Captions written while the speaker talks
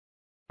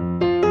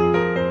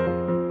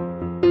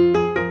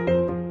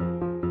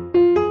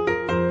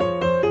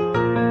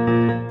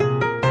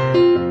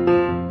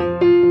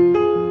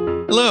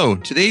So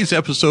today's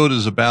episode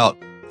is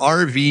about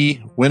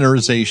RV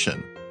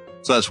winterization.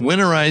 So that's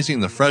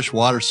winterizing the fresh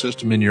water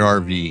system in your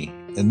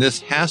RV. And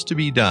this has to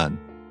be done.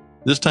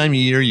 This time of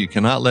year, you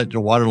cannot let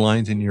your water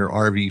lines in your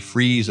RV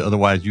freeze.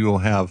 Otherwise, you will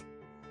have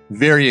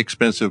very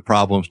expensive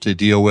problems to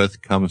deal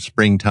with come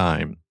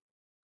springtime.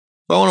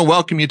 So I want to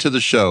welcome you to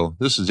the show.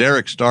 This is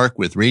Eric Stark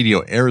with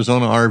Radio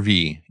Arizona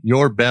RV,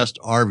 your best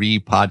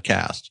RV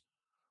podcast.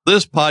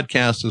 This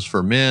podcast is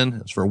for men,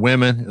 it's for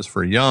women, it's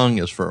for young,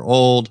 it's for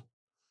old.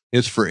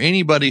 It's for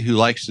anybody who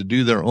likes to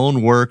do their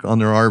own work on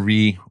their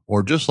RV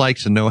or just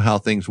likes to know how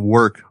things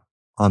work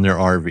on their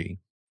RV.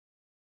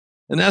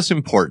 And that's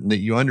important that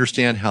you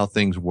understand how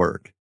things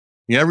work.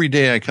 Every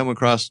day I come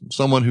across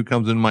someone who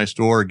comes in my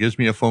store or gives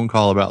me a phone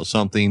call about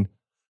something,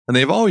 and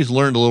they've always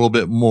learned a little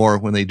bit more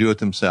when they do it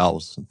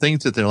themselves.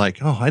 Things that they're like,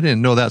 oh, I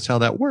didn't know that's how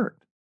that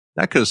worked.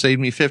 That could have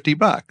saved me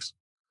 $50.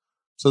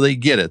 So they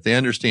get it. They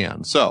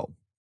understand. So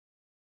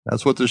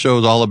that's what the show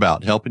is all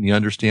about, helping you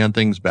understand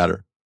things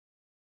better.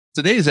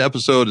 Today's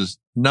episode is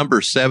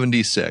number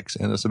 76,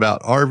 and it's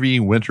about RV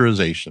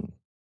winterization.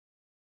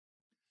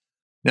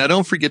 Now,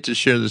 don't forget to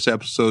share this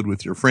episode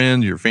with your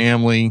friends, your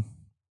family.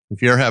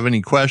 If you ever have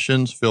any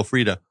questions, feel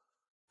free to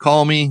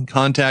call me,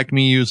 contact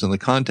me using the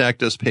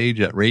Contact Us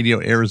page at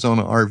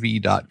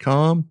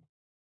radioarizonarv.com.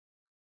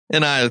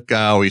 And like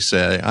I always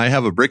say, I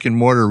have a brick and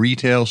mortar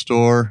retail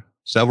store,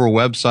 several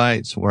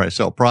websites where I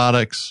sell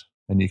products,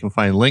 and you can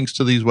find links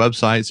to these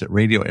websites at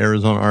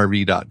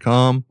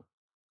radioarizonarv.com.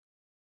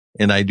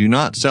 And I do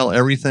not sell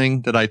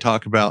everything that I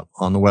talk about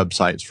on the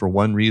websites for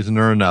one reason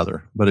or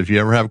another. But if you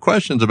ever have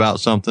questions about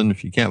something,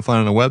 if you can't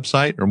find it on a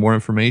website or more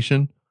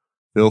information,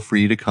 feel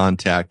free to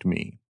contact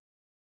me.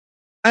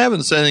 I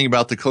haven't said anything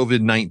about the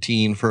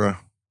COVID-19 for a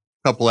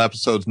couple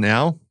episodes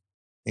now.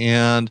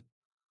 And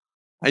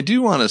I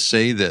do want to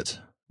say that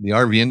the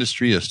RV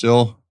industry is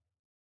still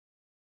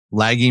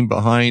lagging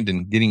behind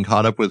and getting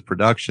caught up with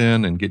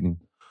production and getting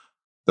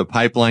the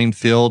pipeline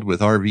filled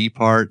with RV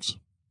parts.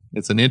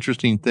 It's an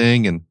interesting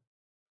thing, and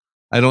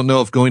I don't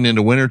know if going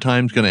into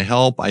wintertime is going to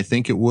help. I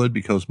think it would,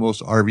 because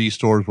most RV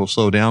stores will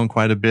slow down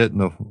quite a bit in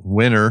the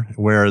winter,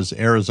 whereas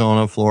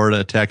Arizona,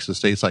 Florida, Texas,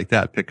 states like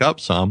that pick up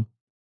some.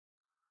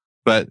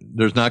 But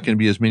there's not going to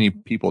be as many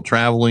people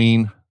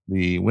traveling.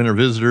 The winter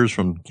visitors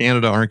from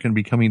Canada aren't going to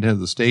be coming to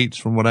the States,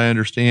 from what I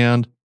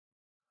understand.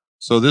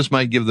 So this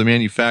might give the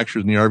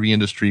manufacturers in the RV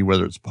industry,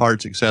 whether it's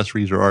parts,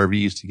 accessories, or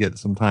RVs, to get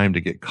some time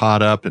to get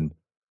caught up and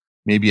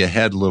maybe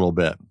ahead a little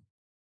bit.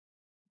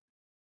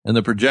 And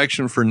the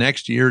projection for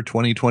next year,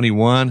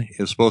 2021,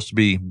 is supposed to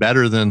be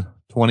better than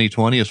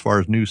 2020 as far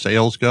as new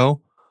sales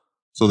go.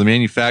 So the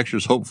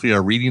manufacturers hopefully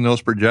are reading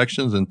those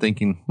projections and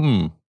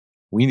thinking,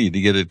 we need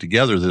to get it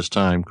together this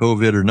time,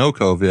 COVID or no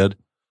COVID,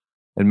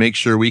 and make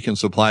sure we can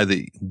supply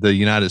the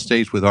United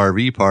States with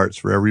RV parts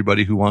for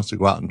everybody who wants to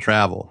go out and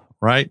travel,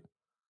 right?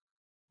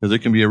 Because it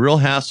can be a real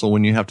hassle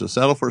when you have to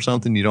settle for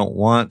something you don't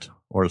want,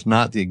 or it's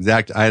not the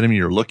exact item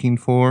you're looking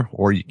for,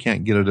 or you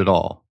can't get it at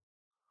all.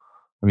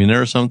 I mean,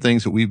 there are some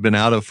things that we've been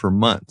out of for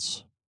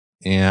months,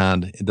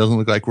 and it doesn't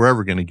look like we're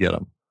ever going to get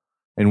them.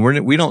 And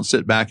we don't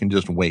sit back and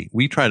just wait.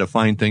 We try to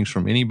find things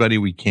from anybody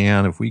we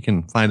can. If we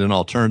can find an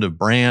alternative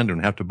brand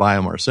and have to buy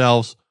them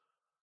ourselves,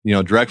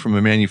 direct from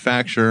a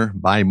manufacturer,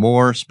 buy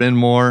more, spend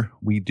more,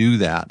 we do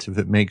that if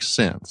it makes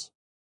sense.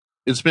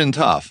 It's been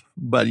tough,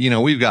 but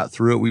we've got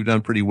through it. We've done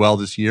pretty well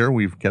this year.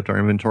 We've kept our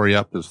inventory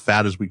up as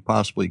fat as we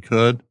possibly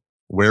could,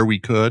 where we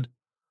could.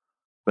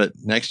 But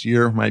next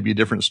year might be a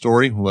different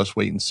story. Well, let's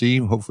wait and see.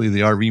 Hopefully the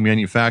RV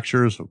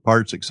manufacturers,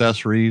 parts,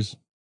 accessories,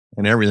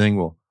 and everything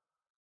will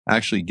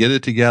actually get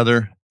it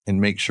together and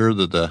make sure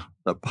that the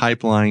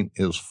pipeline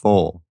is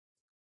full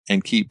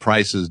and keep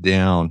prices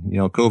down.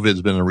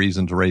 COVID's been a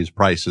reason to raise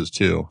prices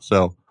too.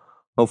 So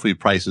hopefully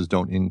prices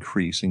don't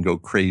increase and go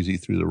crazy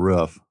through the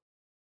roof.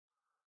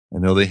 I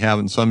know they have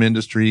in some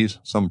industries,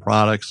 some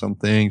products, some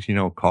things,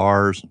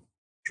 cars,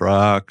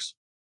 trucks,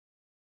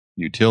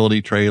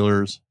 utility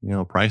trailers,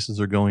 prices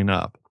are going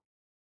up.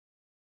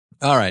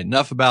 All right,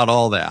 enough about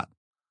all that.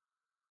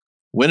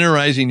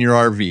 Winterizing your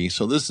RV.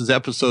 So this is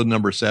episode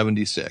number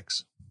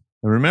 76.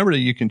 And remember that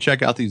you can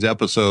check out these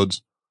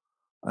episodes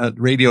at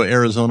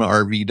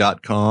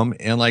radioarizonarv.com.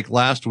 And like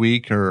last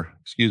week,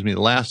 the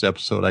last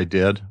episode I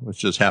did, which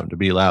just happened to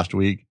be last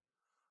week,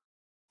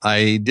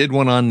 I did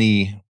one on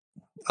the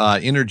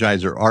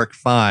Energizer Arc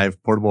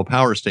 5 portable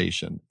power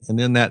station. And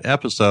in that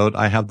episode,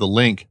 I have the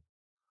link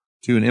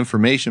to an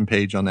information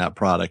page on that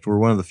product. We're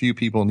one of the few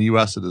people in the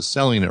U.S. that is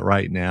selling it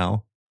right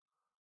now.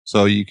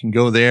 So you can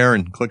go there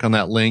and click on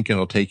that link, and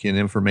it'll take you an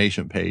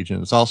information page.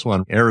 And it's also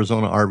on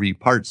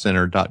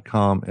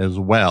ArizonaRVPartsCenter.com as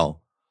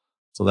well.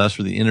 So that's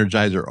for the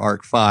Energizer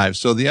Arc 5.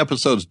 So the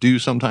episodes do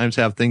sometimes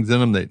have things in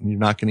them that you're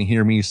not going to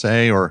hear me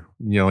say, or,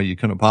 you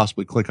couldn't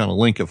possibly click on a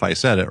link if I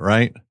said it,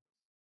 right?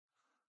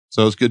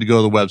 So it's good to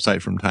go to the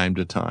website from time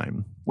to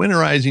time.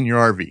 Winterizing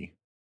your RV.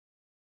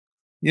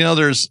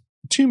 There's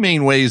two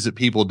main ways that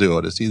people do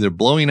it. It's either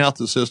blowing out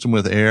the system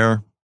with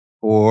air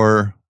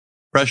or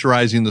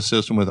pressurizing the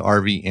system with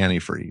RV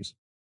Antifreeze.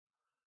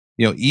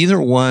 Either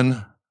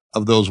one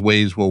of those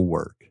ways will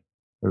work.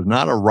 There's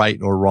not a right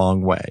or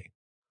wrong way.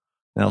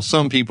 Now,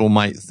 some people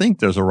might think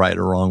there's a right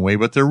or wrong way,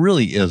 but there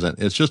really isn't.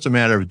 It's just a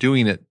matter of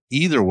doing it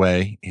either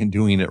way and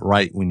doing it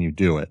right when you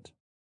do it.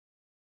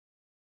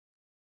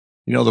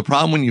 The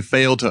problem when you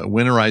fail to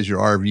winterize your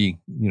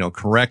RV,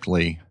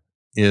 correctly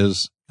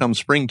is come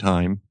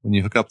springtime, when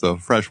you hook up the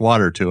fresh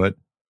water to it,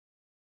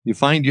 you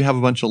find you have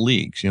a bunch of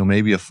leaks.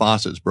 Maybe a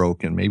faucet's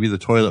broken. Maybe the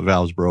toilet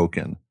valve's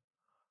broken.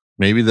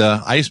 Maybe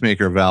the ice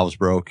maker valve's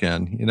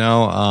broken,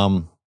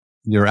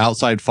 your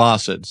outside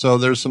faucet. So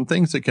there's some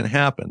things that can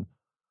happen.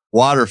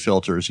 Water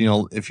filters,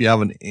 if you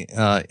have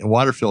a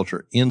water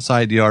filter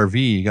inside the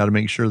RV, you got to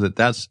make sure that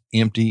that's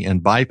empty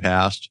and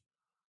bypassed.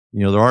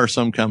 There are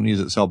some companies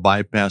that sell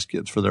bypass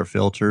kits for their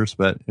filters,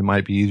 but it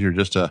might be easier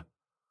just to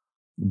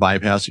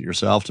bypass it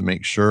yourself to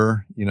make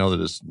sure,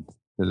 that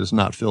it's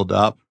not filled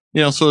up.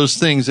 So there's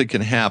things that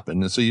can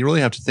happen. And so you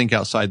really have to think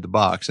outside the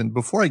box. And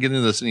before I get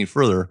into this any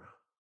further,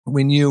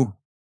 when you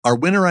are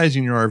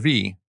winterizing your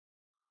RV,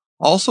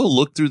 also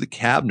look through the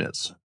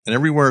cabinets and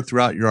everywhere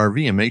throughout your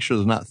RV and make sure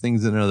there's not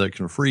things in there that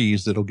can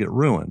freeze that'll get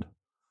ruined,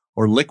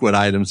 or liquid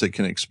items that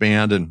can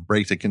expand and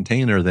break the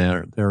container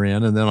they're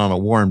in. And then on a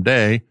warm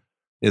day,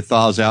 it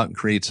thaws out and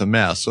creates a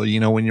mess. So,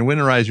 when you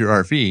winterize your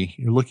RV,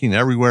 you're looking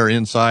everywhere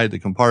inside the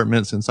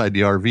compartments, inside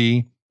the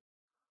RV,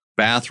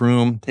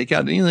 bathroom, take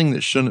out anything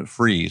that shouldn't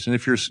freeze. And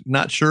if you're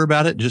not sure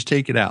about it, just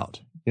take it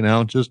out.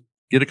 Just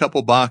get a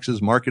couple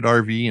boxes, mark it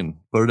RV, and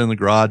put it in the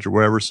garage or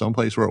wherever,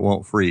 someplace where it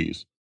won't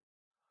freeze.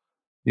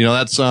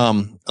 That's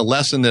a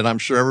lesson that I'm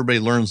sure everybody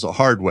learns the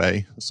hard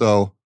way.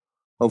 So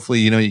hopefully,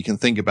 you can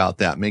think about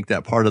that, make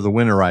that part of the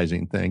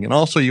winterizing thing. And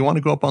also, you want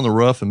to go up on the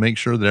roof and make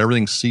sure that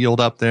everything's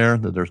sealed up there,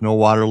 that there's no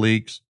water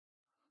leaks.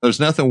 There's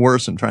nothing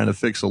worse than trying to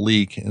fix a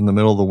leak in the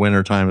middle of the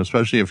winter time,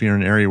 especially if you're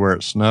in an area where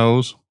it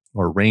snows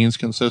or rains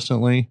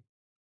consistently.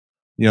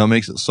 It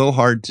makes it so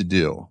hard to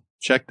do.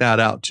 Check that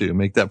out too.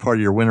 Make that part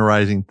of your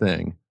winterizing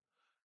thing.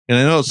 And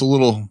I know it's a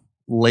little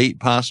late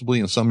possibly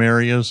in some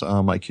areas.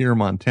 Like here in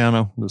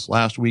Montana, this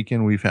last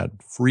weekend, we've had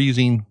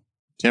freezing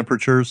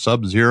temperatures,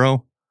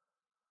 sub-zero.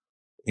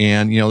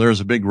 And, there's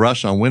a big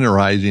rush on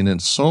winterizing,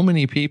 and so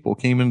many people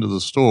came into the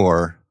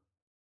store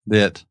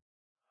that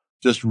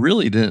just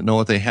really didn't know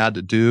what they had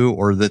to do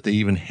or that they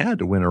even had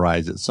to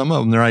winterize it. Some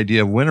of them, their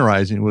idea of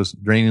winterizing was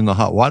draining the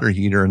hot water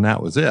heater, and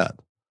that was it.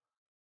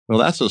 Well,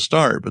 that's a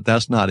start, but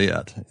that's not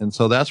it. And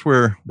so that's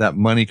where that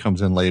money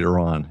comes in later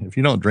on. If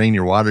you don't drain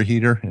your water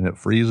heater and it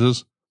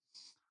freezes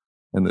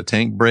and the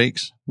tank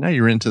breaks, now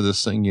you're into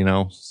this thing,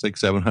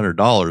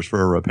 $600-700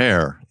 for a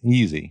repair.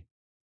 Easy.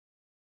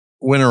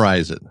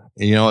 Winterize it.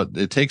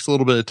 It takes a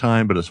little bit of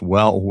time, but it's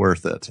well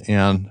worth it.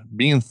 And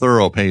being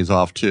thorough pays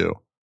off too.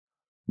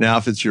 Now,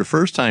 if it's your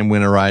first time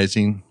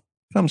winterizing,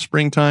 come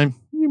springtime,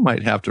 you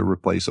might have to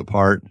replace a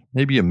part.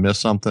 Maybe you miss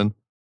something,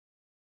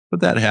 but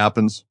that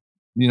happens.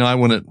 I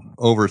wouldn't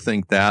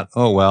overthink that.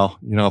 Oh, well,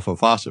 if a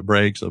faucet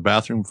breaks, a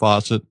bathroom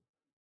faucet,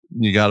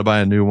 you got to buy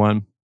a new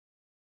one.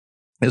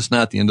 It's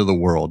not the end of the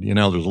world.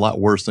 There's a lot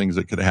worse things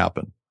that could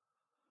happen.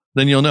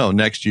 Then you'll know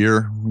next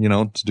year,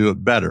 to do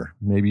it better.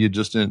 Maybe you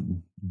just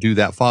didn't do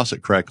that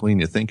faucet correctly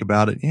and you think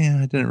about it. Yeah,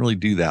 I didn't really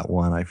do that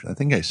one. I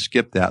think I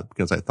skipped that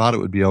because I thought it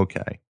would be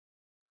okay.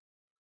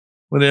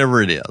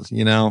 Whatever it is,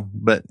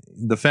 but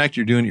the fact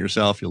you're doing it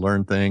yourself, you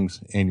learn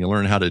things and you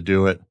learn how to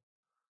do it.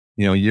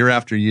 Year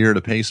after year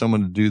to pay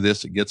someone to do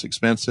this, it gets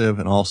expensive.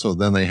 And also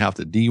then they have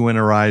to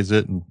de-winterize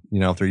it. And,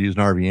 if they're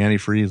using RV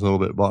Antifreeze, a little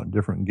bit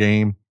different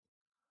game.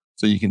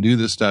 So you can do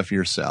this stuff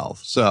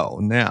yourself. So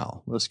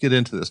now let's get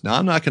into this. Now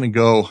I'm not going to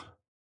go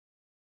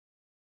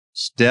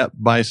step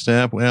by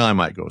step. Well, I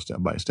might go step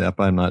by step.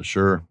 I'm not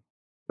sure.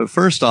 But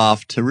first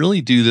off, to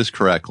really do this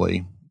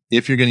correctly,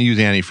 if you're going to use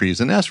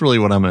antifreeze, and that's really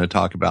what I'm going to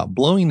talk about.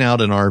 Blowing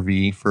out an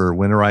RV for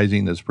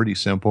winterizing is pretty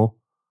simple.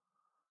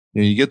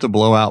 You get the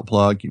blowout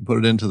plug, you put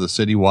it into the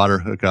city water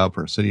hookup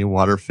or city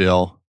water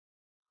fill,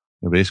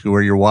 basically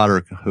where your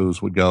water hose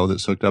would go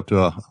that's hooked up to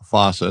a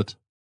faucet.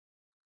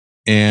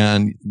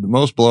 And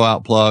most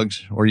blowout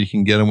plugs, or you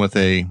can get them with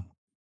a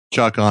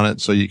chuck on it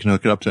so you can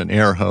hook it up to an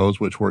air hose,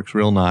 which works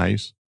real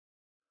nice.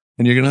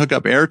 And you're going to hook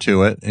up air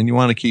to it, and you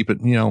want to keep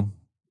it,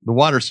 the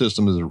water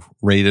system is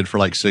rated for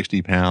like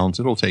 60 pounds.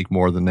 It'll take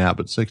more than that,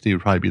 but 60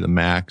 would probably be the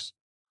max.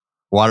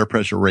 Water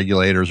pressure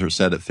regulators are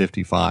set at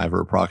 55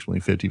 or approximately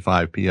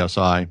 55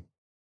 PSI.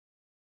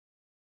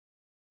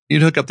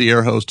 You'd hook up the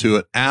air hose to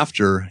it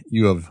after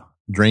you have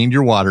drained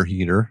your water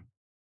heater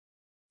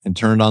and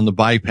turned on the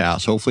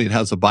bypass. Hopefully it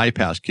has a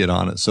bypass kit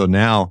on it. So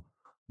now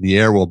the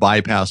air will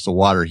bypass the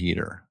water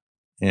heater.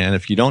 And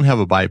if you don't have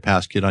a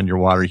bypass kit on your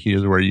water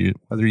heater, whether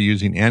you're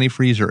using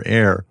antifreeze or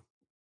air,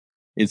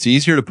 it's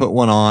easier to put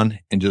one on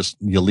and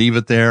you leave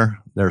it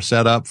there. They're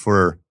set up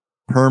for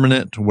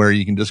permanent to where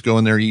you can just go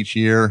in there each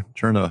year,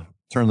 turn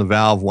the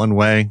valve one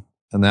way,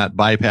 and that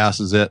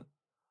bypasses it.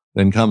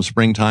 Then come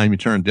springtime, you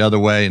turn it the other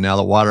way, and now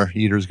the water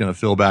heater is going to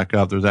fill back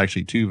up. There's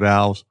actually two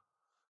valves.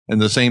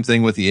 And the same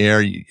thing with the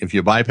air. If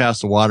you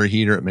bypass the water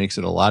heater, it makes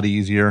it a lot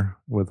easier.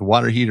 With the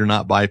water heater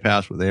not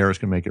bypassed with air, it's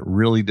going to make it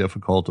really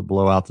difficult to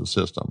blow out the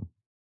system.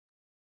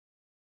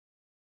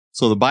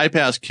 So the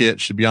bypass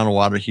kit should be on a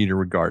water heater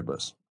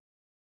regardless,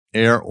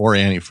 air or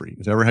antifreeze,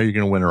 whatever how you're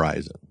going to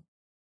winterize it.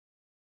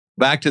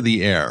 Back to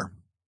the air.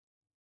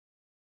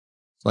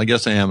 So I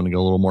guess I am going to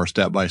go a little more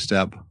step by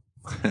step.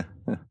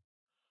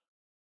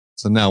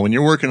 So now when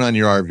you're working on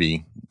your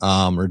RV,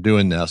 or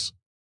doing this,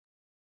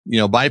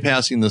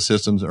 bypassing the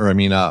systems,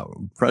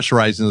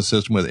 pressurizing the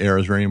system with air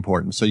is very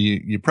important. So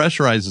you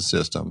pressurize the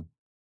system,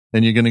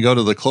 then you're going to go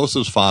to the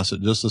closest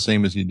faucet, just the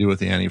same as you do with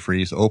the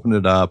antifreeze, open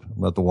it up,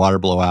 let the water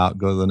blow out,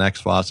 go to the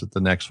next faucet, the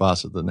next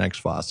faucet, the next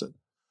faucet,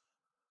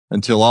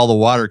 until all the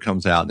water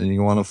comes out. And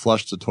you want to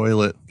flush the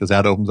toilet because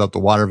that opens up the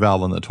water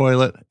valve on the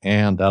toilet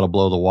and that'll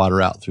blow the water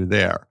out through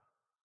there.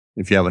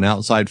 If you have an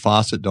outside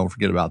faucet, don't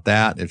forget about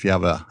that. If you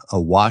have a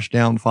wash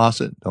down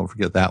faucet, don't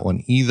forget that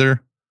one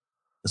either.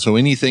 So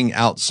anything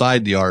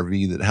outside the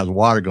RV that has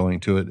water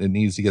going to it, it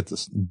needs to get the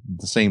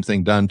same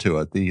thing done to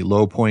it. The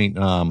low point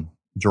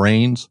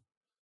drains,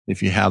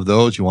 if you have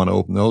those, you want to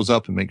open those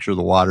up and make sure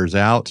the water's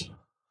out.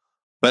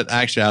 But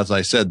actually, as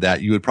I said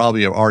that, you would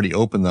probably have already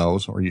opened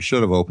those, or you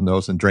should have opened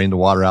those and drained the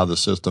water out of the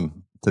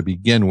system to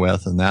begin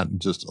with. And that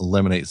just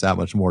eliminates that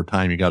much more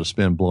time you got to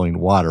spend blowing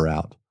water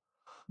out.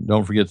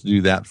 Don't forget to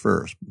do that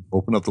first.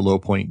 Open up the low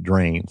point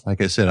drains.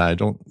 Like I said, I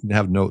don't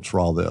have notes for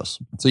all this.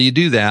 So you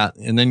do that,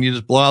 and then you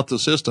just blow out the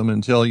system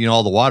until,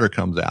 all the water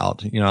comes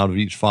out, out of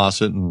each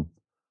faucet, and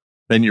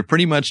then you're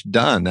pretty much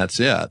done. That's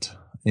it.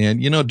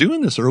 And,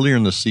 doing this earlier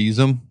in the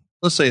season,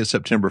 let's say it's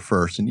September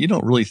 1st, and you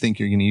don't really think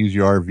you're going to use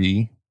your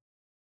RV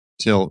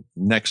till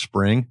next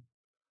spring,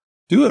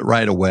 do it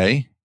right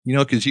away,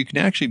 because you can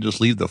actually just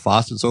leave the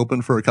faucets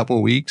open for a couple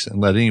of weeks and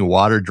let any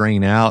water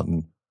drain out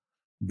and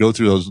go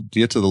through those,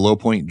 get to the low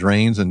point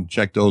drains and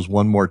check those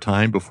one more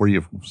time before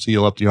you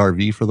seal up the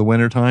RV for the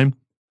winter time.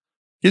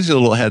 Gives you a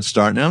little head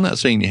start. Now, I'm not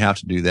saying you have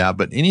to do that,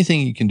 but anything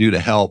you can do to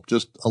help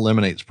just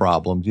eliminates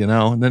problems,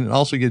 and then it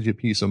also gives you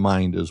peace of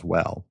mind as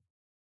well.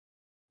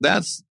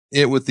 That's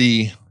it with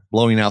the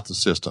blowing out the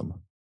system.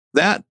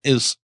 That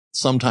is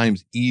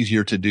sometimes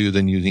easier to do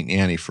than using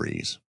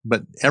antifreeze,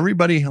 but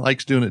everybody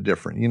likes doing it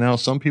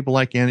different. Some people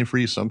like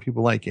antifreeze, some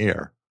people like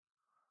air.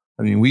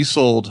 We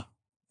sold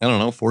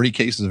 40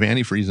 cases of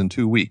antifreeze in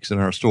 2 weeks in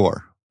our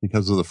store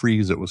because of the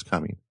freeze that was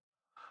coming.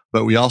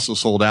 But we also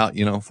sold out,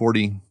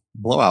 40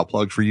 blowout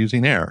plugs for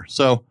using air.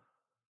 So,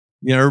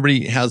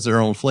 everybody has their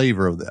own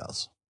flavor of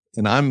this.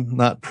 And I'm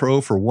not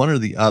pro for one or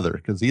the other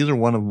because either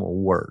one of them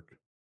will work.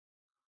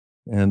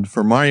 And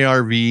for my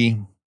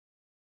RV,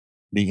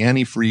 the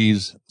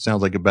antifreeze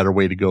sounds like a better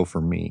way to go for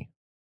me.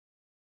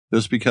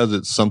 Just because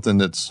it's something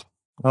that's,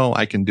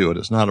 I can do it.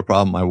 It's not a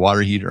problem. My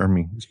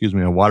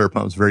water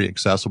pump is very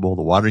accessible.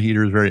 The water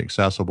heater is very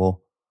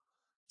accessible.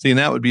 See, and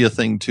that would be a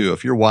thing too.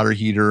 If your water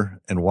heater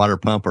and water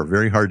pump are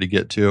very hard to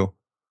get to,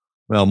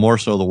 well, more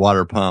so the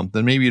water pump,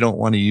 then maybe you don't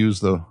want to use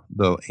the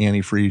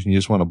antifreeze and you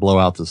just want to blow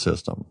out the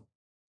system.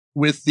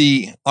 With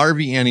the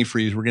RV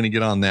antifreeze, we're going to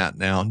get on that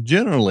now.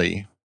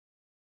 Generally,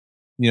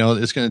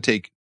 it's going to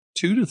take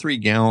 2 to 3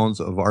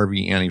 gallons of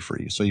RV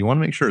antifreeze. So you want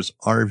to make sure it's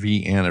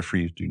RV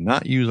antifreeze. Do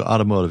not use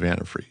automotive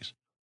antifreeze.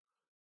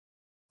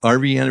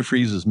 RV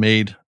antifreeze is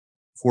made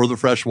for the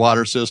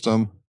freshwater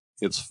system.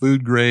 It's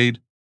food grade.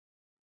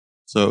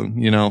 So,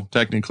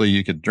 technically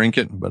you could drink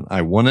it, but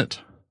I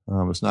wouldn't.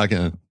 It's not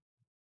going to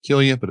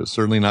kill you, but it's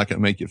certainly not going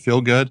to make you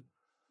feel good.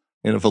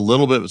 And if a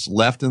little bit was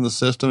left in the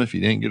system, if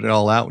you didn't get it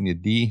all out when you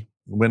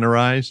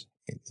de-winterize,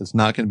 it's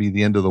not going to be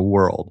the end of the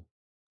world.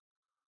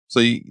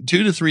 So 2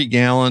 to 3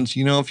 gallons,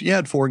 if you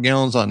had 4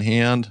 gallons on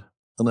hand,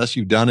 unless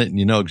you've done it and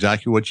you know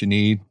exactly what you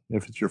need,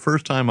 if it's your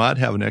first time, I'd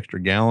have an extra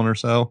gallon or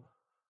so.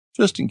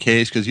 Just in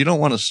case, because you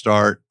don't want to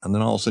start and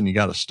then all of a sudden you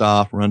got to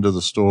stop, run to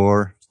the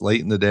store. It's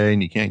late in the day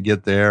and you can't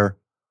get there.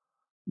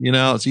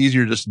 It's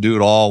easier just to do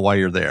it all while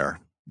you're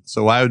there.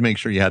 So I would make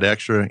sure you had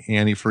extra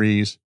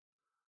antifreeze.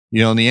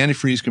 And the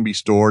antifreeze can be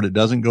stored. It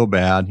doesn't go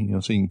bad,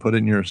 so you can put it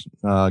in your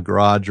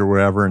garage or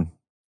wherever and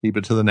keep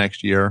it to the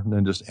next year and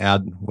then just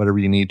add whatever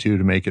you need to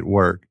make it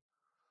work.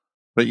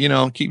 But,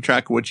 keep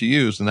track of what you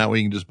use, and that way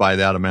you can just buy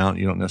that amount.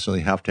 You don't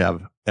necessarily have to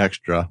have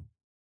extra.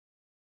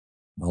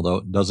 Although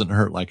it doesn't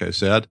hurt, like I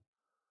said.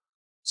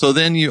 So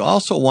then you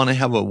also want to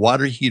have a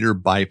water heater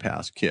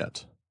bypass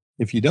kit.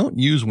 If you don't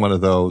use one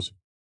of those,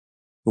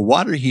 the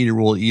water heater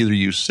will either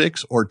use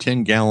 6 or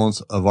 10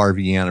 gallons of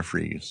RV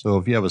antifreeze. So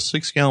if you have a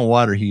 6-gallon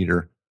water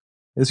heater,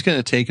 it's going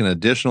to take an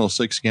additional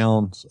 6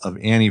 gallons of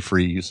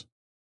antifreeze,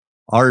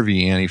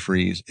 RV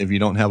antifreeze, if you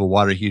don't have a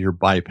water heater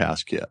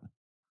bypass kit.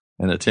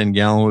 And a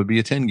 10-gallon would be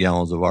a 10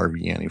 gallons of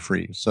RV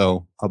antifreeze.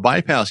 So a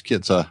bypass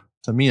kit's to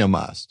me, a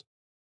must.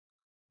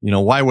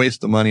 Why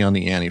waste the money on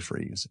the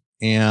antifreeze?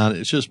 And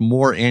it's just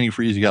more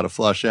antifreeze you got to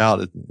flush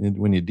out.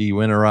 When you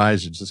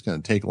de-winterize, it's just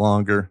going to take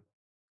longer.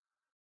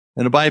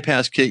 And a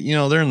bypass kit,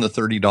 they're in the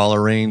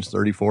 $30 range,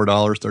 $34,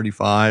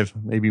 $35,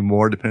 maybe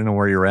more, depending on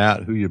where you're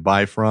at, who you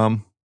buy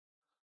from.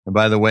 And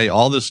by the way,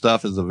 all this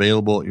stuff is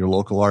available at your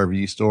local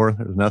RV store.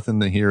 There's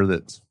nothing in here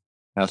that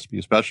has to be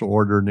a special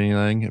order or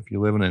anything. If you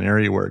live in an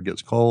area where it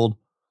gets cold,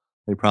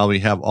 they probably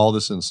have all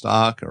this in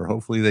stock, or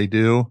hopefully they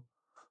do.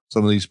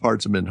 Some of these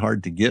parts have been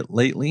hard to get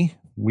lately,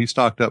 we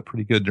stocked up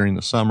pretty good during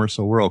the summer,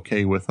 so we're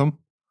okay with them.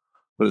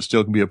 But it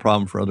still can be a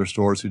problem for other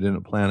stores who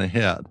didn't plan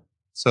ahead.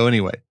 So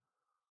anyway,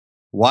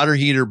 water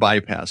heater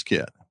bypass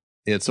kit.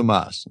 It's a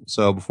must.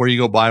 So before you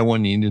go buy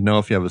one, you need to know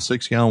if you have a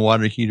 6-gallon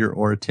water heater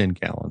or a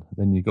 10-gallon.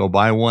 Then you go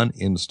buy one,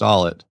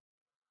 install it,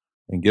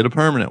 and get a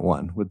permanent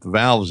one with the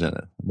valves in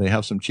it. They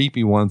have some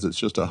cheapy ones that's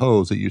just a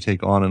hose that you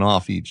take on and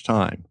off each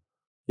time.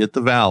 Get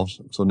the valves.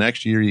 So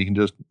next year you can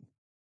just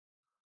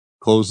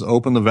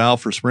open the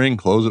valve for spring,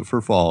 close it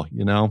for fall,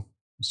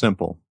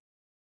 simple.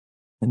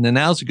 And then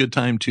now's a good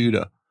time too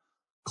to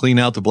clean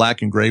out the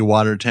black and gray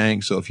water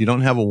tank. So if you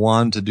don't have a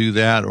wand to do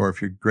that, or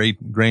if your gray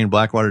and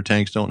black water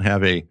tanks don't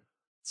have a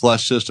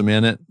flush system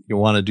in it, you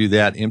want to do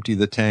that, empty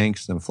the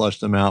tanks and flush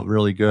them out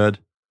really good.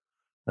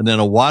 And then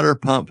a water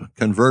pump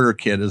converter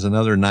kit is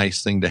another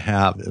nice thing to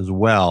have as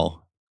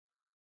well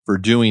for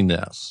doing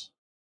this.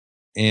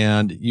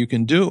 And you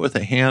can do it with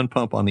a hand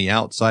pump on the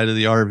outside of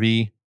the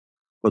RV,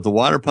 but the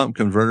water pump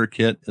converter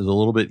kit is a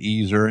little bit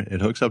easier.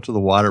 It hooks up to the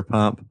water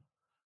pump.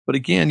 But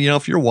again,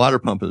 if your water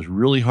pump is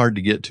really hard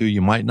to get to,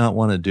 you might not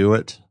want to do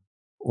it.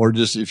 Or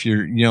just if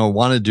you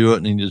want to do it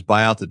and you just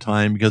buy out the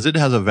time, because it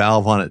has a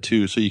valve on it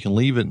too. So you can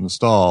leave it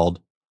installed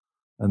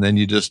and then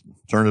you just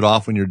turn it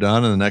off when you're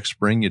done. And the next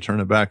spring you turn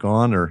it back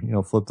on, or,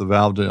 flip the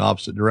valve to the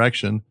opposite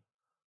direction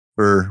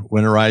for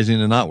winterizing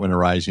and not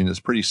winterizing. It's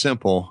pretty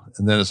simple.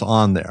 And then it's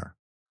on there.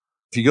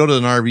 If you go to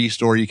an RV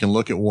store, you can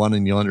look at one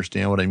and you'll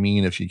understand what I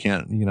mean if you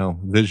can't,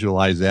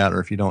 visualize that, or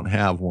if you don't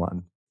have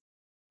one.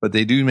 But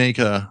they do make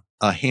a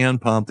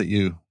hand pump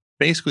that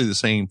basically the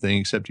same thing,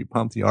 except you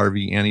pump the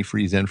RV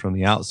antifreeze in from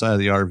the outside of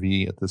the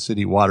RV at the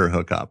city water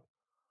hookup.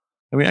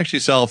 And we actually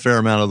sell a fair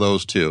amount of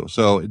those too.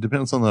 So it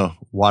depends on the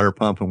water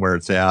pump and where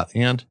it's at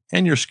and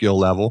your skill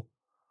level.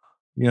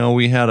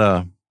 We had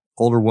a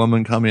older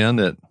woman come in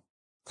that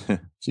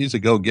she's a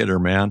go-getter,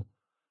 man.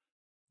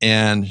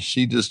 And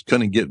she just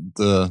couldn't get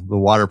the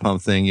water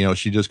pump thing.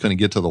 She just couldn't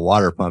get to the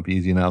water pump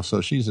easy enough.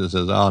 So she just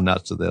says, oh,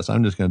 nuts to this.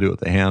 I'm just going to do it with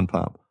the hand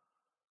pump.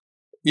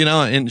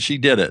 And she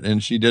did it,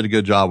 and she did a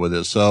good job with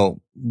it.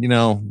 So,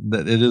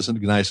 that it is a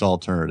nice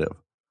alternative.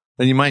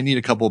 Then you might need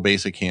a couple of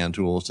basic hand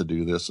tools to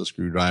do this, a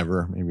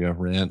screwdriver, maybe a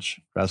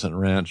wrench, crescent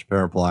wrench,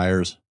 pair of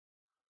pliers,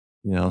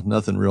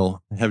 nothing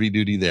real heavy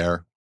duty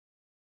there.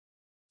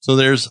 So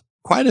there's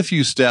quite a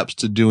few steps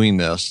to doing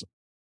this.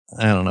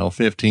 I don't know,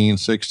 15,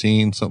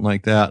 16, something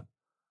like that.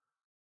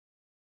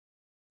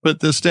 But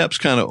the steps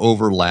kind of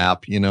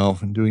overlap,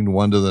 from doing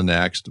one to the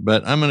next.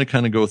 But I'm going to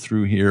kind of go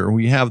through here.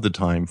 We have the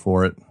time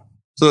for it.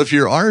 So if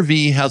your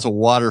RV has a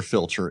water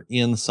filter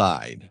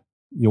inside,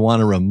 you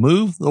want to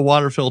remove the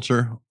water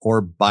filter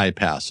or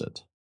bypass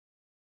it.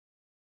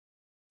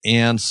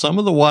 And some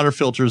of the water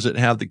filters that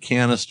have the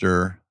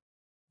canister,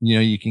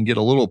 you can get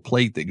a little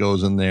plate that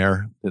goes in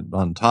there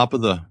on top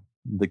of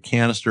the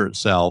canister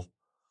itself.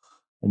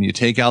 And you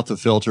take out the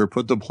filter,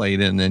 put the plate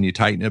in, then you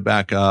tighten it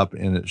back up,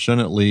 and it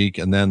shouldn't leak.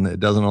 And then it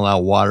doesn't allow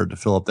water to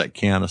fill up that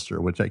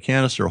canister, which that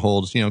canister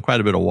holds,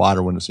 quite a bit of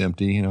water when it's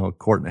empty, a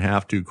quart and a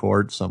half, 2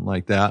 quarts, something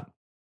like that.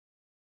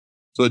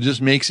 So it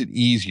just makes it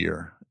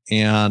easier.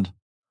 And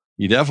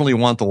you definitely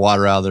want the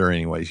water out of there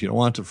anyways. You don't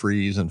want it to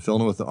freeze, and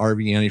filling it with the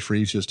RV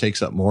antifreeze just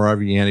takes up more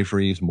RV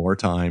antifreeze, more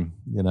time,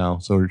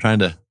 so we're trying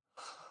to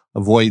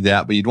avoid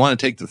that, but you'd want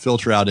to take the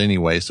filter out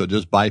anyway. So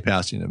just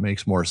bypassing it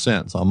makes more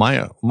sense. On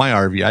my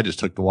RV, I just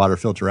took the water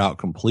filter out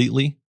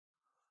completely,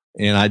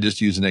 and I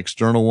just used an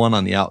external one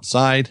on the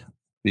outside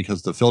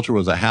because the filter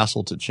was a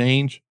hassle to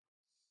change.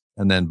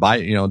 And then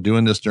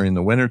doing this during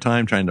the winter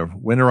time, trying to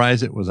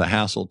winterize it was a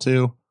hassle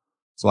too.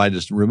 So I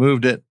just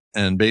removed it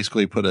and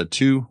basically put a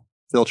 2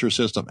 filter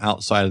system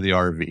outside of the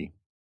RV.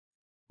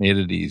 Made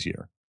it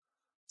easier.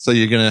 So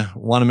you're going to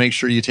want to make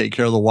sure you take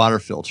care of the water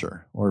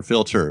filter or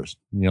filters.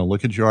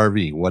 Look at your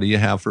RV. What do you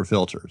have for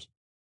filters?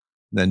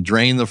 Then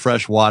drain the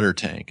fresh water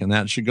tank. And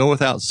that should go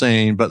without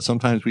saying, but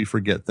sometimes we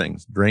forget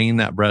things. Drain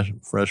that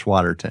fresh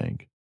water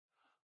tank.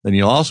 Then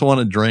you also want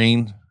to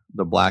drain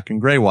the black and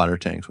gray water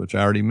tanks, which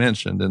I already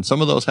mentioned. And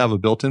some of those have a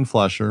built-in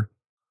flusher.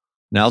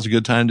 Now's a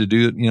good time to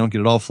do it,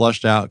 get it all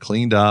flushed out,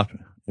 cleaned up.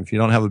 If you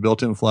don't have a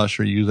built-in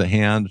flusher, use a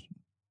hand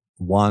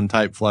wand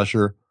type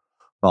flusher.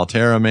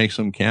 Valterra makes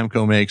them,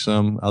 Camco makes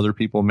them, other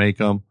people make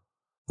them.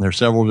 There's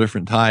several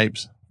different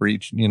types for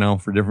each,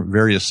 for different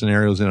various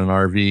scenarios in an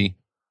RV,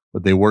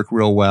 but they work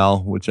real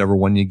well. Whichever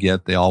one you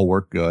get, they all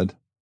work good.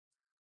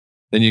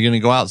 Then you're going to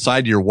go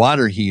outside your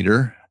water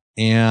heater,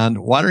 and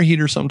water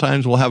heaters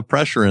sometimes will have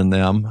pressure in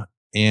them.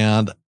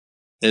 And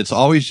it's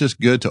always just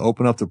good to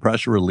open up the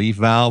pressure relief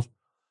valve.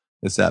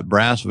 It's that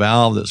brass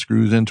valve that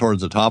screws in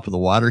towards the top of the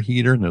water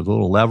heater, and there's a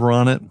little lever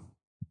on it.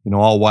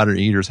 All water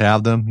heaters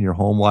have them. Your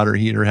home water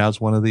heater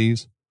has one of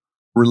these.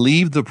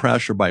 Relieve the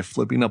pressure by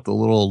flipping up the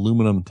little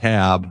aluminum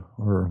tab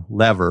or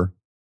lever,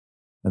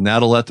 and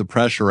that'll let the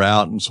pressure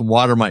out, and some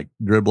water might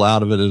dribble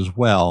out of it as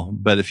well.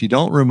 But if you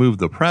don't remove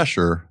the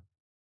pressure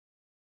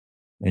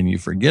and you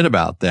forget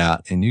about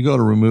that and you go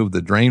to remove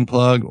the drain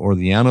plug or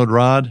the anode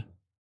rod,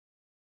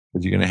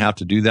 because you're going to have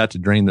to do that to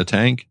drain the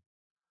tank,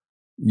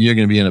 you're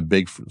going to be in a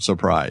big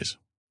surprise.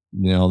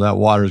 that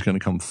water is going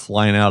to come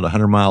flying out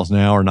 100 miles an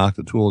hour, knock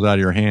the tools out of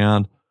your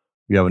hand.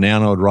 If you have an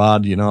anode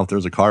rod, if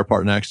there's a car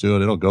part next to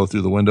it, it'll go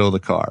through the window of the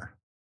car.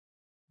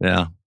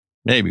 Yeah,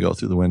 maybe go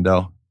through the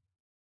window.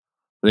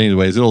 But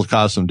anyways, it'll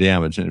cause some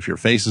damage. And if your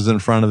face is in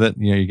front of it,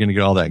 you're going to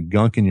get all that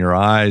gunk in your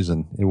eyes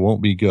and it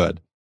won't be good.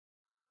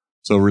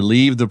 So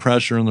relieve the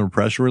pressure in the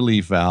pressure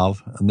relief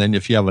valve. And then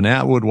if you have an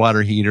Atwood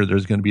water heater,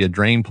 there's going to be a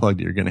drain plug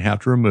that you're going to have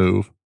to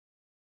remove.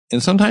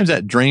 And sometimes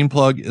that drain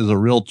plug is a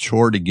real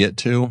chore to get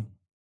to.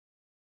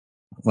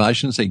 Well, I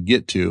shouldn't say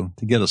to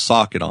get a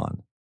socket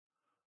on.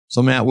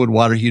 Some Atwood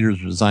water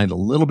heaters are designed a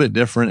little bit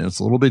different. It's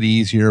a little bit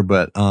easier,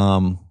 but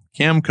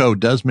Camco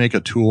does make a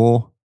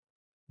tool.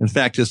 In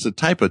fact, it's the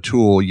type of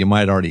tool you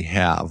might already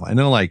have. I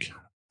know like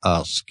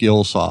a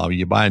skill saw,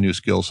 you buy a new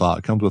skill saw,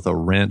 it comes with a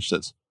wrench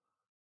that's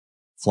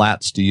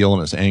flat steel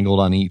and it's angled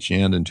on each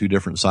end in two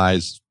different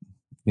sizes,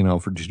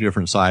 for two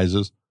different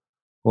sizes.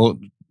 Well,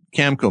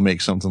 Camco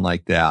makes something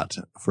like that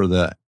for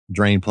the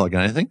drain plug.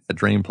 And I think the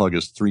drain plug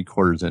is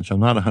 3/4 inch. I'm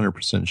not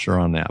 100% sure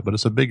on that, but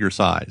it's a bigger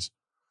size.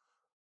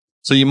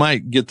 So you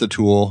might get the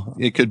tool.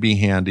 It could be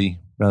handy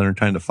rather than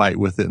trying to fight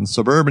with it. And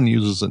Suburban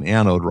uses an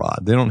anode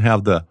rod. They don't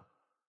have the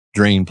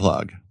drain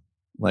plug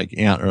like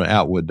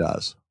Atwood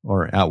does,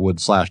 or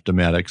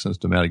Atwood/Dometic, since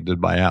Dometic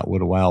did buy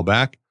Atwood a while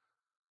back.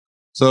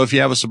 So if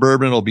you have a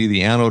Suburban, it'll be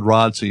the anode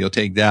rod. So you'll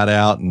take that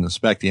out and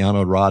inspect the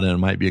anode rod, and it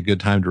might be a good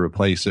time to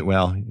replace it.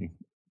 Well,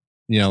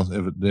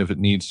 if it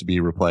needs to be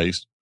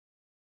replaced.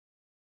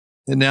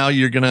 And now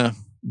you're going to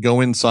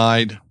go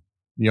inside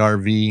the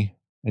RV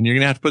and you're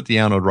going to have to put the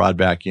anode rod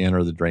back in,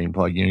 or the drain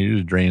plug. You're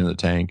just draining the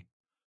tank.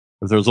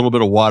 If there's a little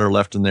bit of water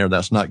left in there,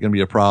 that's not going to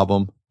be a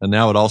problem. And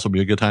now would also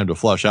be a good time to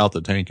flush out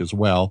the tank as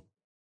well.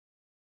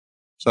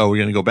 So we're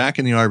going to go back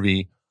in the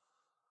RV,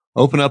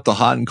 open up the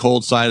hot and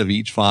cold side of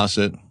each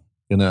faucet,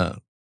 going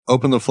to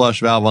open the flush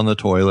valve on the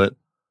toilet.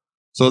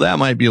 So that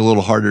might be a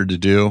little harder to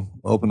do.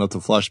 Open up the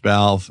flush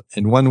valve.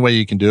 And one way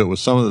you can do it with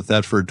some of the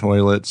Thetford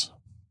toilets,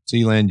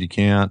 Sealand you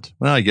can't.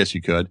 Well, I guess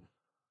you could.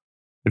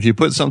 If you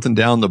put something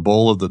down the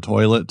bowl of the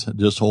toilet,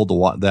 just hold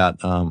that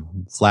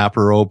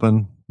flapper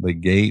open, the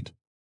gate.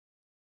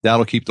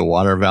 That'll keep the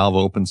water valve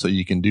open, so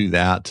you can do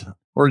that.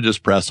 Or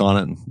just press on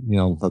it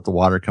and, let the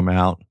water come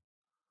out.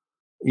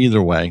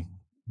 Either way,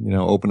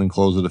 open and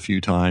close it a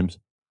few times.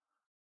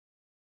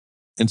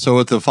 And so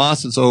with the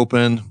faucets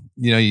open,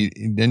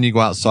 then you go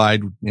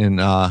outside and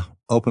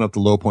open up the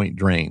low point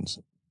drains.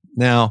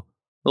 Now,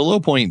 the low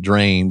point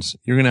drains,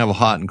 you're going to have a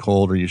hot and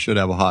cold, or you should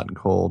have a hot and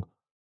cold.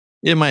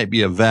 It might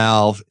be a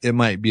valve. It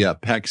might be a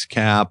PEX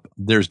cap.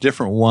 There's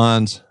different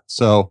ones.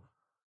 So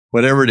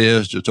whatever it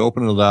is, just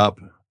open it up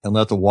and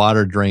let the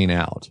water drain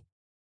out.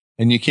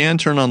 And you can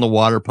turn on the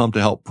water pump to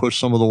help push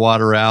some of the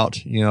water out,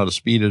 to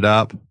speed it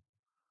up.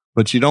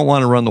 But you don't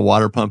want to run the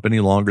water pump any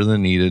longer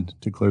than needed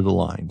to clear the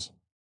lines.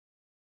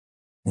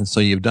 And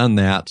so you've done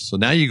that. So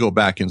now you go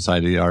back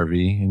inside the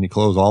RV and you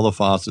close all the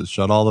faucets,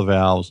 shut all the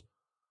valves,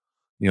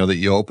 that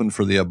you opened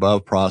for the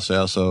above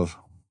process of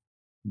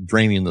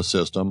draining the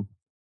system.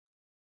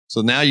 So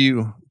now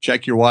you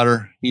check your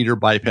water heater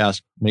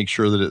bypass, make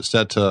sure that it's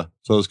set so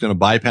it's going to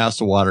bypass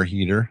the water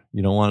heater.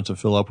 You don't want it to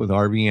fill up with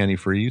RV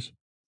antifreeze.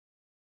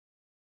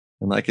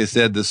 And like I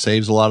said, this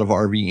saves a lot of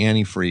RV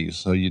antifreeze,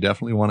 so you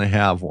definitely want to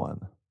have one.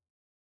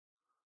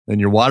 Then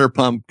your water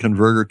pump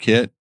converter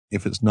kit,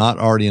 if it's not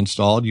already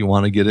installed, you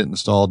want to get it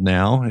installed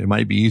now. It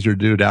might be easier to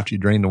do it after you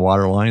drain the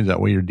water lines.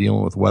 That way you're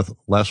dealing with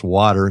less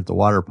water at the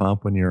water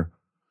pump when you're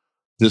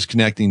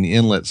disconnecting the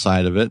inlet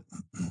side of it.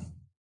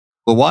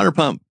 The water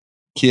pump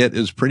kit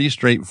is pretty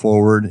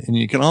straightforward. And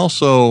you can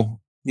also,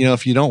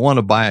 if you don't want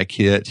to buy a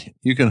kit,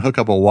 you can hook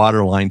up a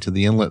water line to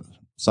the inlet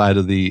side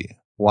of the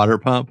water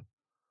pump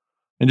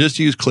and just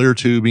use clear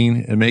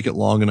tubing and make it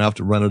long enough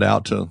to run it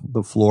out to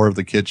the floor of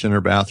the kitchen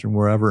or bathroom,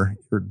 wherever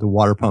the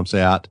water pump's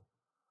at.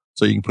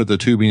 So you can put the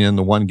tubing in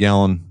the 1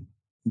 gallon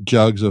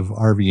jugs of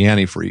RV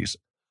antifreeze.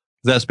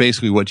 That's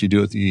basically what you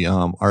do with the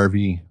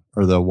RV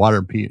or the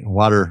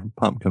water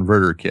pump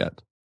converter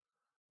kit.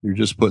 You're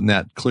just putting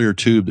that clear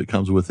tube that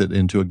comes with it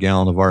into a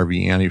gallon of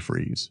RV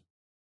antifreeze.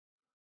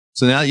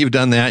 So now that you've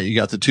done that, you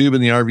got the tube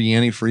in the RV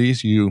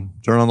antifreeze, you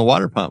turn on the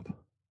water pump.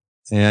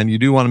 And you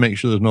do want to make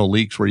sure there's no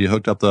leaks where you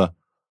hooked up the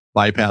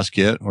bypass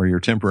kit or your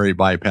temporary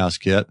bypass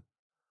kit.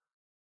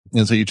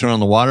 And so you turn on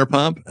the water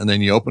pump and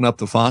then you open up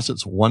the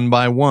faucets one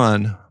by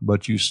one,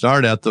 but you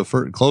start at the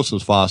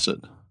closest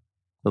faucet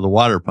to the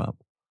water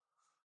pump.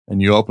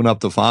 And you open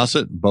up the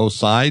faucet, both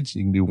sides.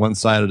 You can do one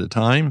side at a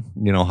time,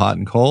 hot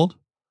and cold,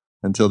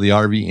 until the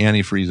RV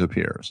antifreeze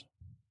appears.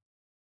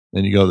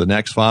 Then you go to the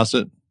next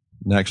faucet,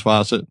 next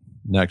faucet,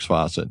 next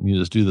faucet. And you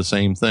just do the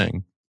same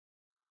thing.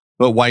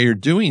 But while you're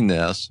doing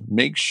this,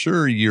 make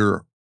sure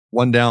your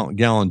 1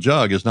 gallon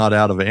jug is not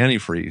out of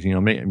antifreeze.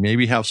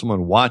 Maybe have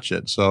someone watch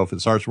it. So if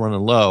it starts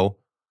running low,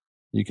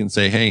 you can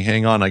say, hey,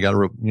 hang on, I got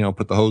to,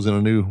 put the hose in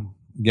a new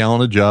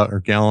gallon jug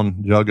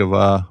of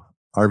RV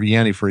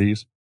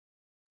antifreeze.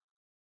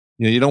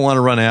 You don't want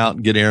to run out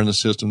and get air in the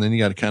system. Then you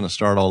got to kind of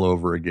start all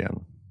over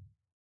again.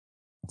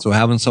 So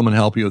having someone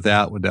help you with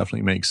that would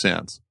definitely make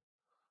sense.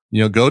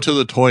 Go to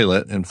the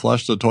toilet and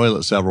flush the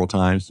toilet several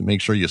times to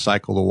make sure you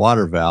cycle the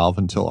water valve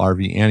until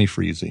RV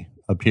antifreeze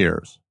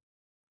appears.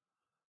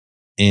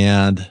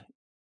 And,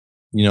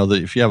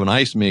 if you have an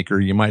ice maker,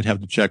 you might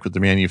have to check with the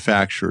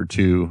manufacturer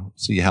to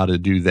see how to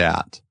do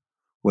that,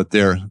 what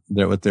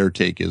their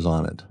take is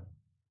on it.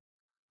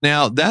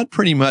 Now, that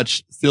pretty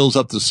much fills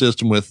up the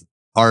system with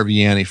RV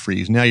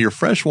antifreeze. Now, your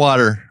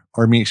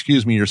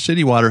your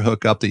city water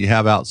hookup that you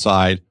have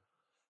outside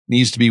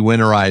needs to be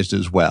winterized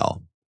as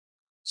well.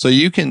 So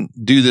you can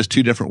do this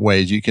two different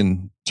ways. You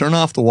can turn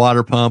off the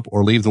water pump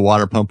or leave the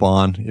water pump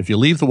on. If you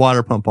leave the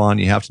water pump on,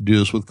 you have to do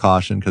this with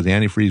caution because the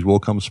antifreeze will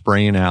come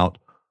spraying out.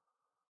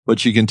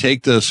 But you can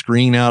take the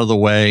screen out of the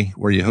way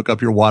where you hook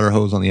up your water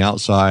hose on the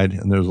outside,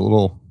 and there's a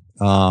little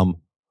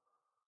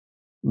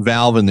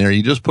valve in there.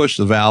 You just push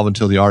the valve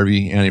until the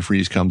RV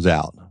antifreeze comes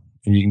out.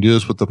 And you can do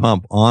this with the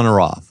pump on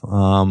or off.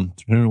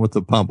 Turning with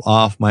the pump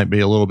off might be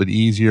a little bit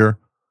easier.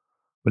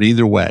 But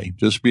either way,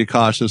 just be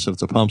cautious. If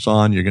the pump's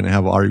on, you're going to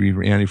have RV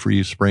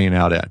antifreeze spraying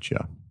out at you.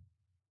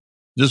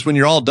 Just when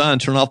you're all done,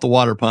 turn off the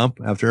water pump.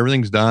 After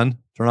everything's done,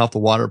 turn off the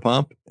water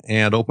pump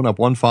and open up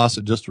one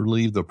faucet just to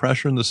relieve the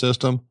pressure in the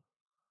system.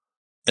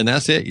 And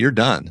that's it. You're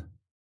done.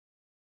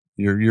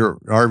 Your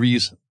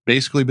RV's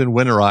basically been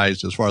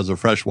winterized as far as the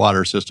fresh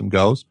water system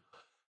goes.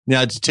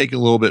 Now, to take it a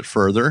little bit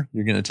further,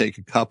 you're going to take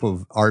a cup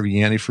of RV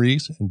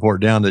antifreeze and pour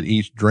it down to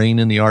each drain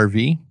in the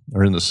RV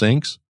or in the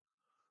sinks.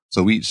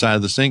 So each side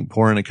of the sink,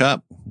 pour in a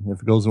cup. If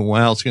it goes in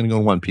well, it's going to go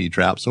in one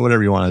P-trap. So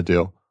whatever you want to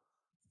do.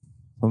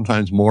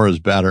 Sometimes more is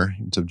better,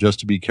 just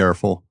to be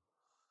careful.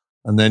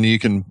 And then you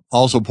can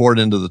also pour it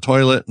into the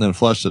toilet and then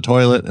flush the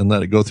toilet and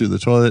let it go through the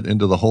toilet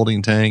into the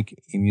holding tank,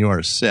 and you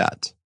are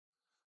set.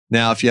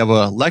 Now, if you have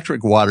an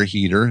electric water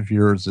heater, if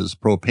yours is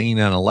propane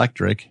and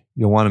electric,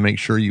 you'll want to make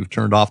sure you've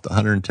turned off the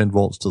 110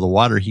 volts to the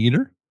water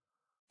heater.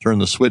 Turn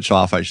the switch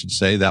off, I should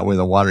say. That way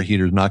the water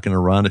heater is not going to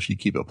run if you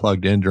keep it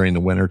plugged in during the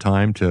winter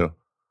time to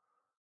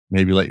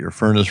maybe let your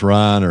furnace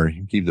run or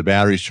keep the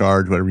batteries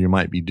charged, whatever you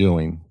might be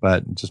doing.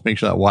 But just make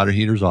sure that water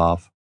heater's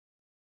off.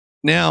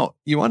 Now,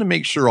 you want to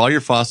make sure all your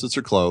faucets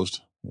are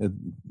closed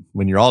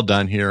when you're all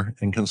done here,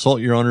 and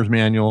consult your owner's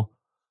manual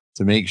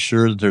to make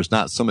sure that there's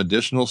not some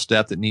additional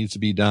step that needs to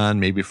be done,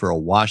 maybe for a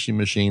washing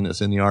machine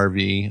that's in the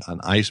RV, an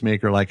ice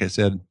maker, like I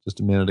said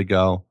just a minute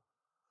ago.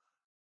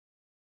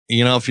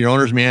 If your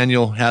owner's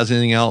manual has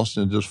anything else,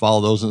 then just follow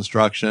those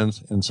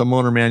instructions. And some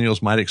owner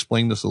manuals might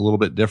explain this a little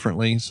bit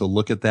differently, so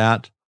look at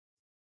that.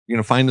 You're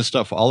going to find this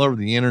stuff all over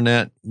the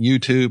internet,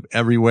 YouTube,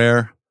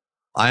 everywhere.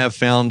 I have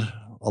found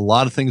a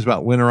lot of things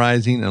about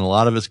winterizing, and a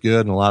lot of it's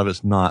good and a lot of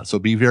it's not. So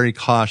be very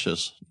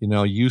cautious.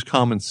 Use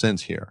common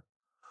sense here.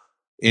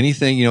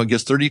 Anything, it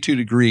gets 32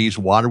 degrees,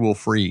 water will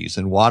freeze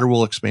and water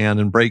will expand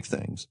and break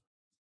things.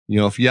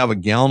 If you have a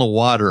gallon of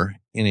water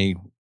in a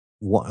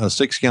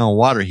 6-gallon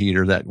water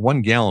heater, that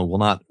 1 gallon will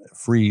not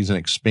freeze and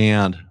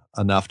expand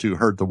enough to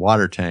hurt the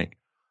water tank.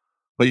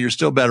 But you're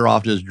still better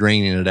off just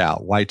draining it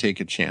out. Why take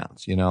a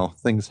chance?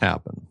 Things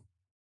happen.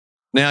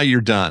 Now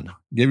you're done.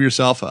 Give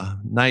yourself a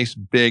nice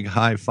big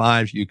high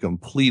five. You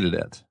completed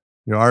it.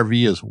 Your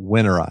RV is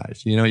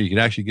winterized. You could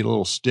actually get a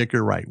little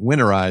sticker, right,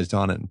 winterized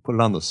on it and put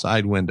it on the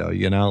side window,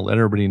 let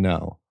everybody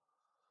know.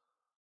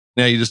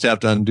 Now you just have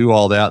to undo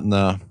all that in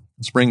the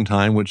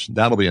springtime, which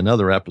that'll be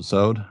another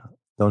episode.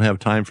 Don't have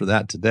time for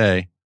that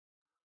today.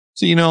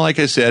 So, like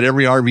I said,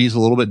 every RV is a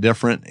little bit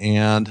different,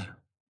 and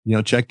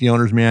check the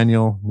owner's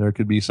manual. There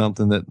could be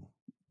something that,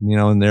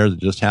 in there that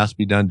just has to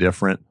be done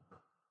different.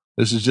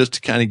 This is just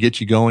to kind of get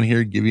you going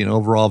here, give you an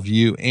overall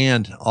view.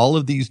 And all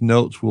of these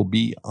notes will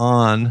be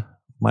on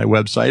my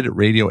website at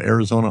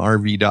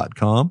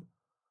radioarizonarv.com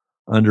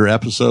under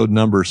episode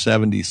number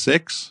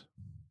 76.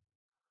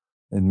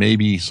 And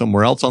maybe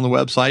somewhere else on the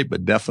website,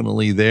 but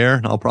definitely there.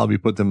 And I'll probably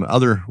put them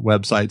other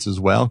websites as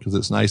well because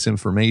it's nice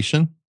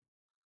information.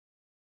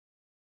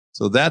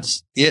 So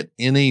that's it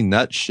in a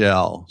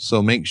nutshell.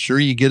 So make sure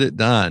you get it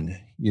done.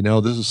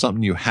 This is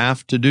something you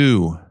have to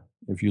do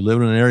if you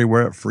live in an area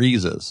where it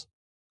freezes.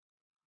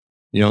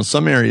 In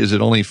some areas, it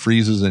only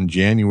freezes in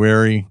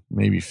January,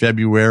 maybe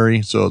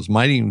February. So it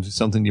might even be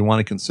something you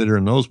want to consider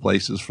in those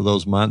places for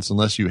those months,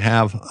 unless you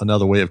have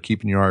another way of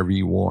keeping your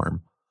RV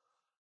warm.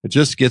 It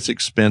just gets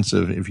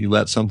expensive if you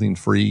let something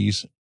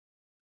freeze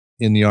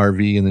in the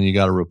RV and then you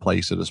got to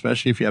replace it,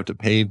 especially if you have to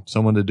pay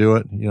someone to do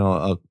it.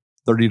 A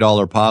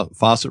 $30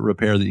 faucet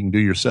repair that you can do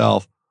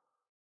yourself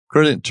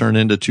could turn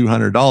into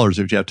 $200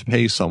 if you have to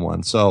pay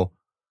someone. So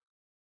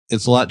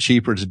it's a lot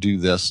cheaper to do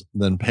this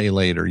than pay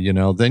later.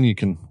 Then you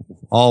can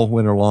all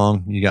winter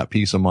long, you got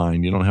peace of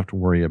mind. You don't have to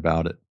worry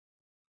about it.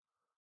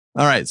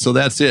 All right. So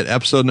that's it.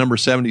 Episode number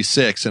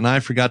 76. And I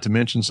forgot to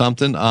mention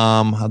something.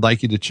 I'd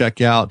like you to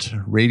check out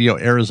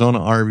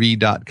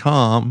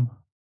radioarizonarv.com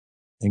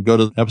and go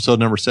to episode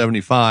number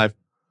 75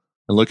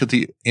 and look at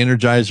the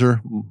Energizer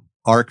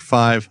Arc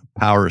 5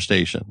 power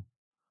station.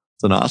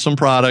 It's an awesome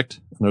product.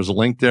 And there's a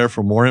link there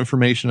for more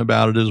information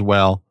about it as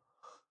well.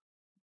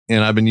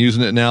 And I've been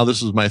using it now.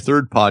 This is my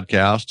third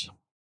podcast.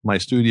 My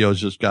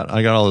studio's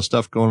I got all the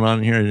stuff going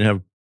on in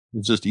here.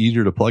 It's just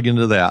easier to plug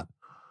into that.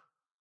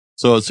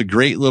 So it's a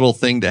great little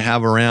thing to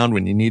have around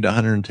when you need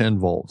 110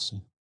 volts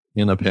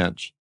in a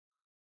pinch.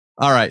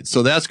 All right.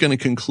 So that's going to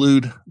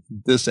conclude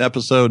this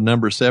episode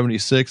number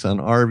 76 on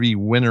RV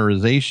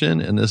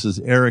winterization. And this is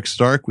Eric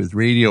Stark with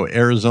Radio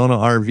Arizona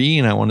RV.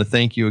 And I want to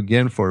thank you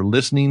again for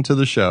listening to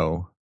the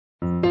show.